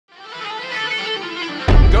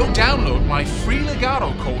Go download my free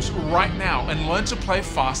legato course right now and learn to play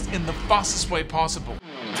fast in the fastest way possible.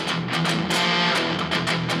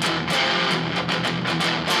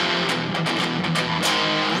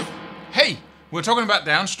 Hey, we're talking about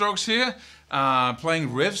downstrokes here, playing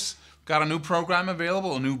riffs. Got a new program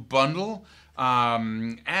available, a new bundle.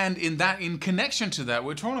 And in connection to that,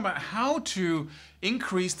 we're talking about how to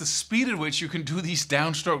increase the speed at which you can do these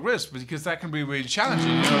downstroke riffs, because that can be really challenging.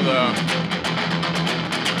 You know,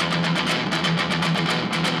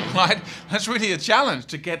 right? That's really a challenge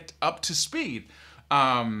to get up to speed.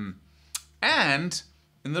 And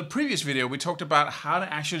in the previous video, we talked about how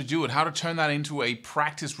to actually do it, how to turn that into a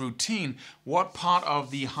practice routine. What part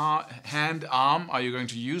of the hand, arm are you going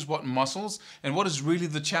to use? What muscles? And what is really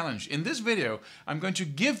the challenge? In this video, I'm going to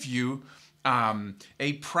give you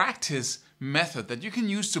a practice method that you can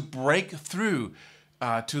use to break through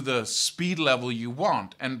to the speed level you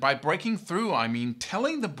want. And by breaking through, I mean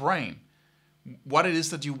telling the brain what it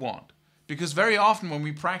is that you want. Because very often when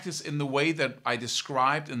we practice in the way that I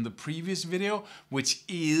described in the previous video, which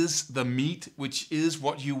is the meat, which is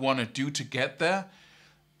what you want to do to get there,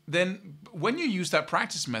 then when you use that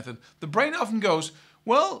practice method, the brain often goes,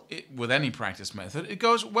 well, with any practice method, it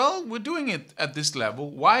goes, well, we're doing it at this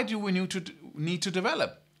level. Why do we need to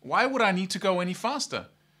develop? Why would I need to go any faster?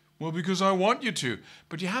 Well, because I want you to.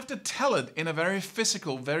 But you have to tell it in a very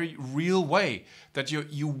physical, very real way that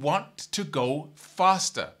you want to go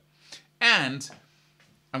faster. And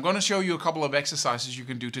I'm going to show you a couple of exercises you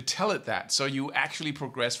can do to tell it that, so you actually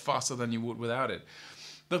progress faster than you would without it.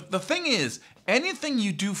 The thing is, anything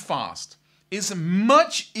you do fast is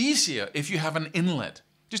much easier if you have an inlet.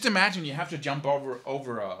 Just imagine you have to jump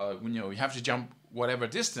you have to jump whatever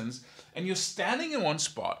distance, and you're standing in one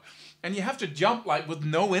spot, and you have to jump like with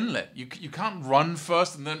no inlet. You can't run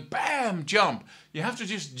first and then bam, jump. You have to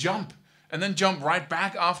just jump and then jump right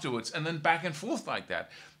back afterwards, and then back and forth like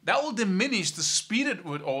that. That will diminish the speed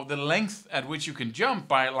or the length at which you can jump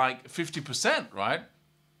by like 50%, right?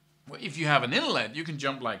 Well, if you have an inlet, you can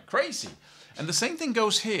jump like crazy. And the same thing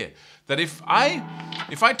goes here, that if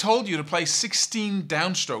I told you to play 16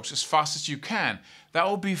 downstrokes as fast as you can, that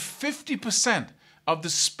will be 50% of the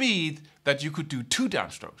speed that you could do 2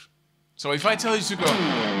 downstrokes. So if I tell you to go,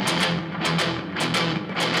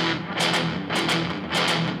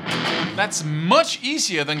 that's much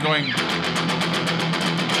easier than going,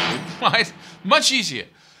 right? Much easier,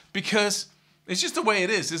 because it's just the way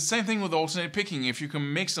it is. It's the same thing with alternate picking. If you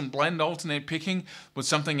can mix and blend alternate picking with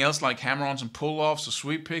something else like hammer-ons and pull-offs or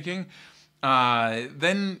sweep picking,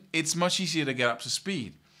 then it's much easier to get up to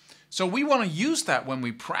speed. So we want to use that when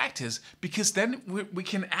we practice, because then we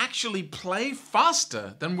can actually play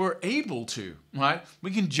faster than we're able to, right?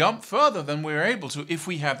 We can jump further than we're able to if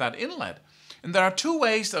we have that inlet. And there are 2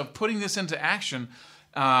 ways of putting this into action.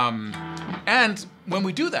 And when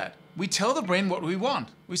we do that, we tell the brain what we want.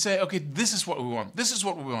 We say, okay, this is what we want. This is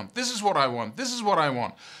what we want. This is what I want. This is what I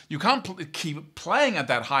want. You can't keep playing at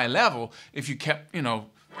that high level if you kept,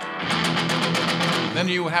 then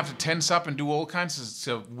you would have to tense up and do all kinds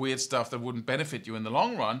of weird stuff that wouldn't benefit you in the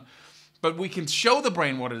long run. But we can show the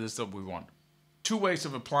brain what it is that we want. 2 ways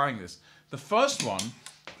of applying this. The first one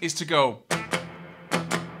is to go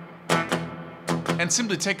and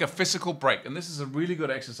simply take a physical break. And this is a really good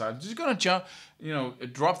exercise. You're just gonna jump,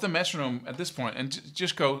 drop the metronome at this point and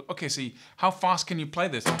just go, okay, see, how fast can you play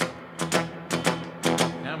this?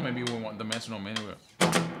 Now maybe we want the metronome anywhere.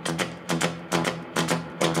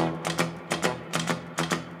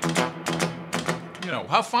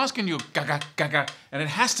 How fast can you gaga, gaga? And it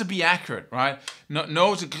has to be accurate, right?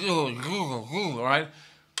 No, it's right?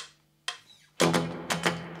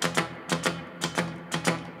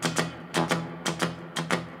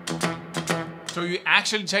 So you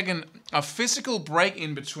actually take a physical break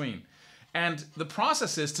in between. And the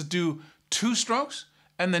process is to do 2 strokes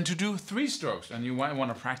and then to do 3 strokes. And you might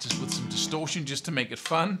want to practice with some distortion just to make it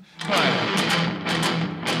fun.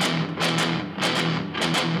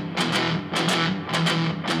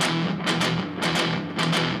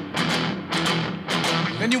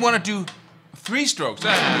 Then you want to do 3 strokes.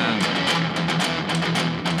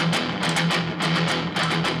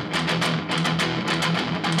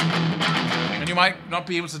 You might not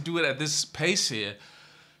be able to do it at this pace here.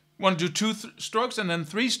 You want to do 2 strokes and then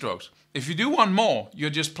 3 strokes. If you do one more,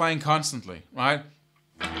 you're just playing constantly, right?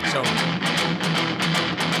 So,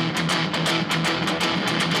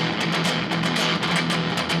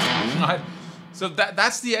 right? So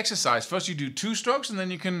that's the exercise. First you do 2 strokes, and then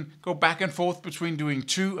you can go back and forth between doing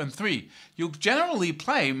 2 and 3. You'll generally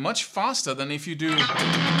play much faster than if you do,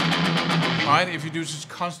 right? If you do just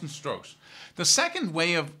constant strokes. The second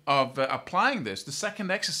way of applying this, the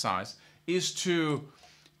second exercise, is to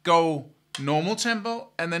go normal tempo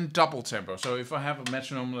and then double tempo. So if I have a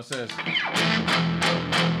metronome that says,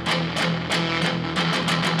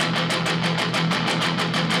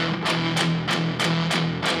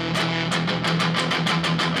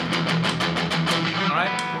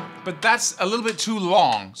 but that's a little bit too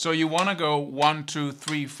long. So you want to go 1, 2,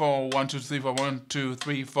 3, 4, 1, 2, 3, 4, 1, 2,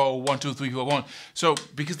 3, 4, 1, 2, 3, 4, 1. So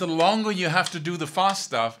because the longer you have to do the fast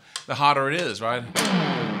stuff, the harder it is, right?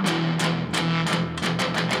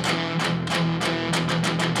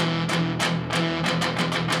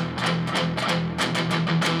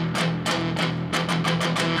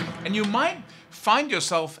 And you might find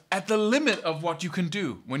yourself at the limit of what you can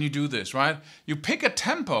do when you do this, right? You pick a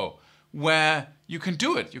tempo where you can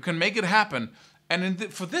do it, you can make it happen.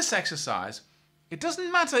 And for this exercise, it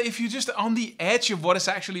doesn't matter if you're just on the edge of what is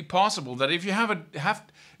actually possible. That if you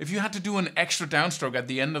if you had to do an extra downstroke at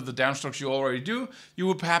the end of the downstrokes you already do, you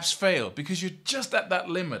would perhaps fail because you're just at that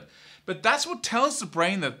limit. But that's what tells the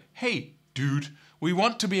brain that, hey, dude, we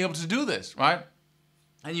want to be able to do this, right?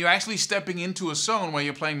 And you're actually stepping into a zone where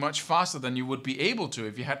you're playing much faster than you would be able to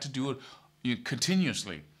if you had to do it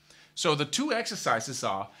continuously. So the two exercises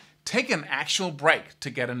are, take an actual break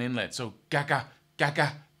to get an inlet. So ga-ga,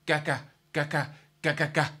 ga-ga, ga-ga, ga-ga,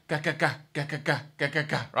 ga-ga-ga, ga-ga-ga, ga-ga-ga,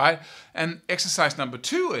 ga-ga-ga, right? And exercise number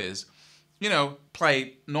 2 is,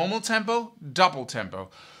 play normal tempo, double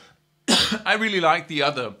tempo. I really like the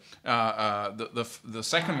other, the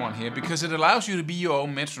second one here because it allows you to be your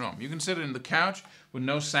own metronome. You can sit in the couch with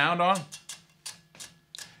no sound on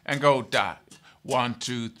and go da. 1,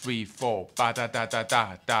 2, 3, 4, ba da da da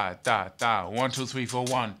da da da da. 1, 2, 3, 4,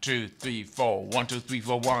 1, 2, 3, 4, 1, 2, 3,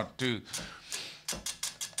 4, 1, 2.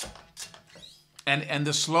 And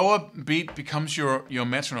the slower beat becomes your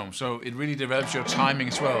metronome, so it really develops your timing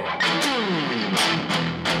as well.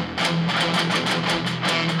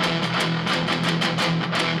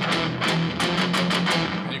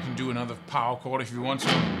 And you can do another power chord if you want to.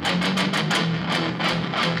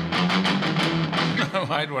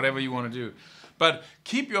 Right, whatever you want to do. But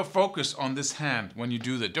keep your focus on this hand when you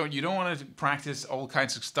do that. You don't want to practice all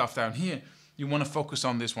kinds of stuff down here. You want to focus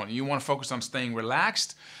on this one. You want to focus on staying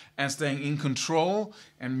relaxed and staying in control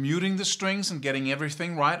and muting the strings and getting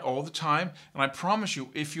everything right all the time. And I promise you,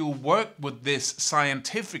 if you work with this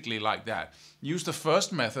scientifically like that, use the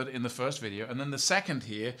first method in the first video and then the second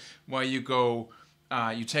here where you go,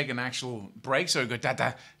 you take an actual break. So you go da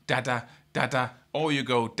da da da da da, or you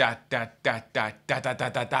go da da da da da da da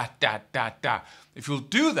da da da da da. If you'll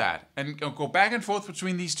do that and go back and forth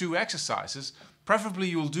between these two exercises, preferably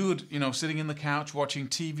you'll do it, sitting in the couch, watching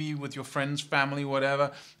TV with your friends, family,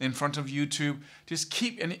 whatever, in front of YouTube. Just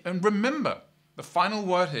keep, and remember, the final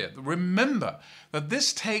word here, remember that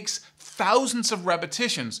this takes thousands of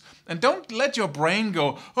repetitions. And don't let your brain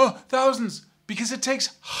go, oh, thousands, because it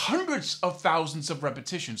takes hundreds of thousands of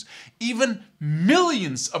repetitions, even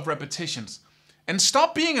millions of repetitions. And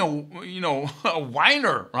stop being a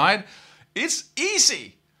whiner, right? It's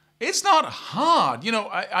easy. It's not hard.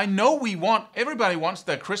 I know everybody wants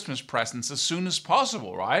their Christmas presents as soon as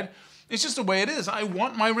possible, right? It's just the way it is. I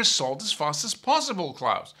want my result as fast as possible,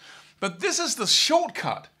 Claus. But this is the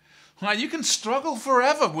shortcut. Right? You can struggle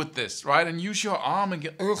forever with this, right? And use your arm and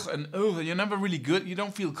get ugh and ugh. You're never really good. You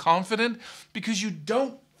don't feel confident because you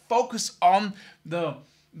don't focus on the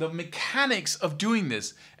mechanics of doing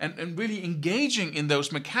this and really engaging in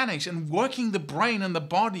those mechanics and working the brain and the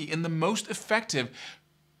body in the most effective,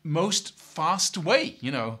 most fast way,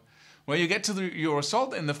 where you get to your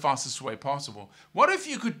result in the fastest way possible. What if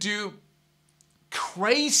you could do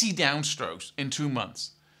crazy downstrokes in 2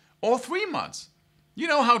 months or 3 months? You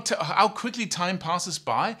know how quickly time passes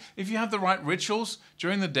by if you have the right rituals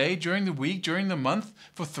during the day, during the week, during the month,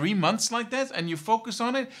 for 3 months like that, and you focus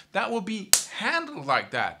on it, that will be handled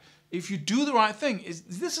like that. If you do the right thing,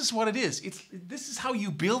 this is what it is. This is how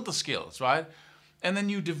you build the skills, right? And then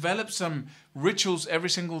you develop some rituals every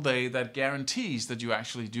single day that guarantees that you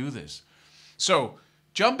actually do this. So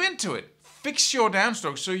jump into it. Fix your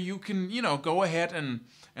downstrokes so you can, go ahead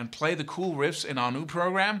and play the cool riffs in our new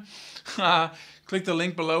program. Click the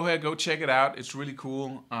link below here. Go check it out. It's really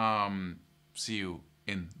cool. See you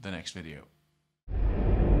in the next video.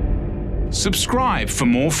 Subscribe for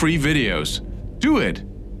more free videos. Do it.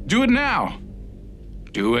 Do it now.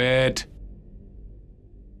 Do it.